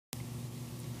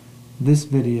This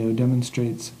video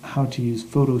demonstrates how to use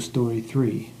Photo Story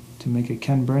 3 to make a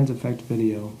Ken Burns effect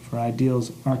video for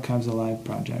Ideal's Archives Alive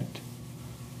project.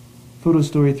 Photo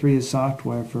Story 3 is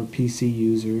software for PC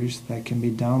users that can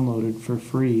be downloaded for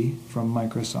free from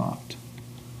Microsoft.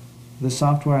 The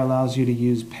software allows you to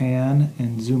use pan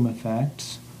and zoom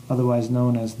effects, otherwise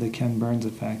known as the Ken Burns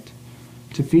effect,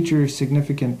 to feature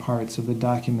significant parts of the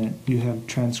document you have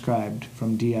transcribed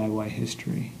from DIY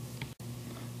history.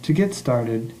 To get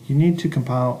started, you need to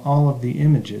compile all of the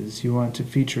images you want to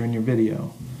feature in your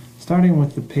video, starting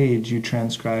with the page you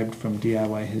transcribed from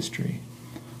DIY history.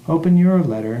 Open your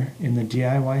letter in the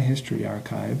DIY history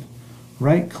archive,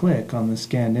 right-click on the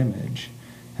scanned image,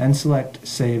 and select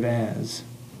Save As.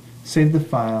 Save the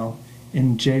file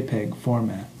in JPEG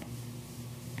format.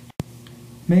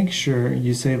 Make sure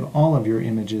you save all of your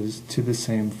images to the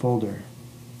same folder.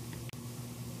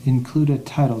 Include a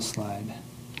title slide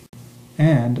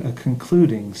and a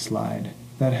concluding slide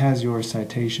that has your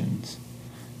citations.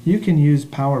 You can use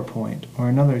PowerPoint or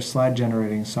another slide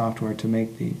generating software to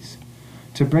make these.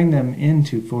 To bring them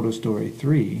into Photo Story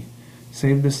 3,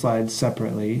 save the slides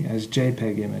separately as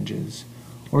JPEG images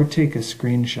or take a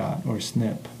screenshot or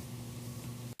snip.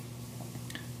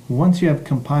 Once you have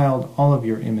compiled all of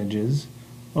your images,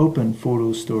 open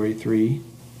Photo Story 3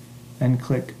 and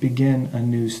click Begin a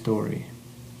New Story.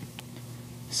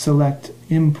 Select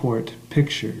Import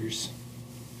Pictures.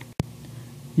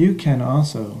 You can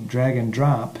also drag and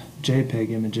drop JPEG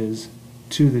images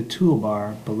to the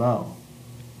toolbar below.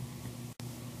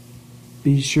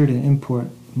 Be sure to import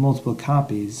multiple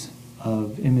copies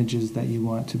of images that you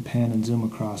want to pan and zoom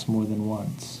across more than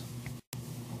once.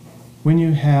 When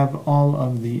you have all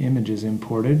of the images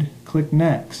imported, click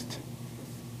Next.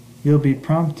 You'll be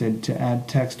prompted to add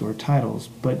text or titles,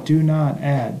 but do not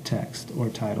add text or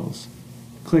titles.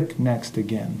 Click Next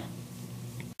again.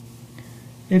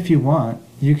 If you want,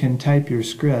 you can type your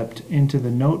script into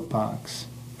the note box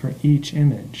for each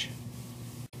image.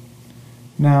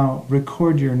 Now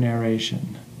record your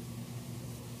narration.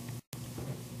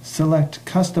 Select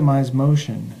Customize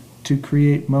Motion to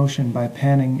create motion by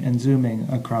panning and zooming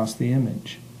across the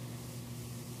image.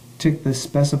 Tick the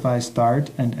Specify Start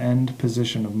and End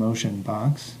Position of Motion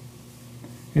box.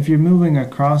 If you're moving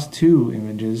across two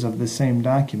images of the same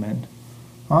document,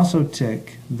 also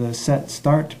tick the Set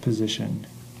Start Position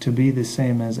to be the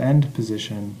same as End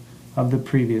Position of the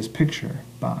previous picture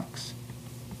box.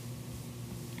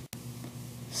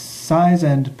 Size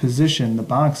and position the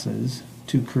boxes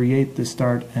to create the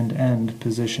start and end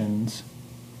positions.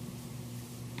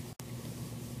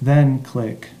 Then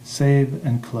click Save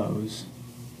and Close.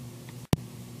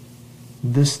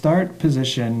 The start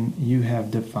position you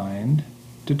have defined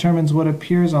determines what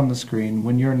appears on the screen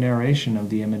when your narration of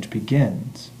the image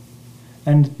begins,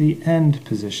 and the end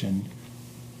position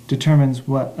determines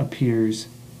what appears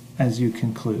as you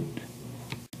conclude.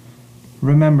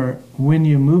 Remember, when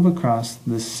you move across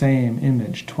the same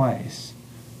image twice,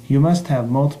 you must have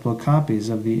multiple copies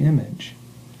of the image.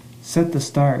 Set the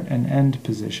start and end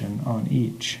position on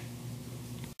each.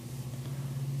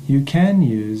 You can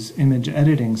use image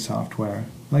editing software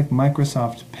like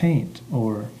Microsoft Paint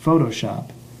or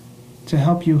Photoshop to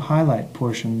help you highlight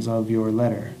portions of your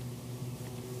letter.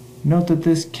 Note that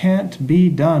this can't be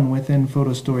done within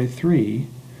Photo Story 3,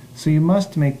 so you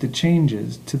must make the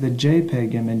changes to the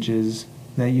JPEG images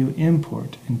that you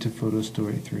import into Photo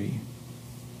Story 3.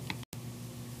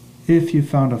 If you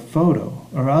found a photo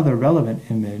or other relevant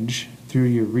image through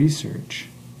your research,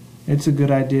 it's a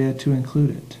good idea to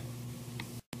include it.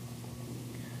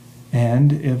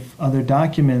 And if other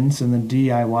documents in the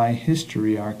DIY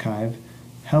history archive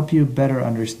help you better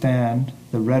understand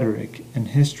the rhetoric and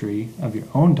history of your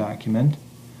own document,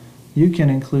 you can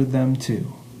include them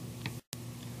too.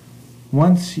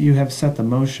 Once you have set the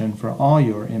motion for all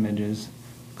your images,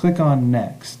 click on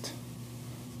Next.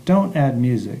 Don't add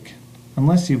music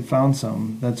unless you've found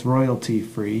some that's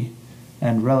royalty-free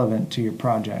and relevant to your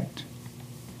project.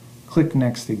 Click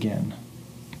Next again.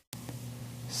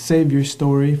 Save your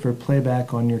story for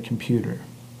playback on your computer.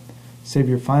 Save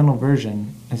your final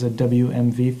version as a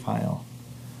WMV file.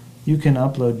 You can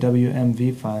upload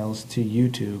WMV files to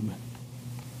YouTube.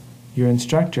 Your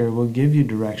instructor will give you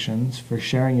directions for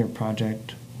sharing your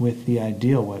project with the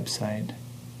Ideal website.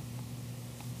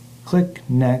 Click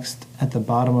Next at the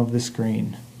bottom of the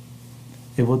screen.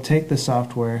 It will take the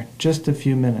software just a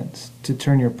few minutes to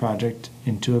turn your project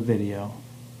into a video.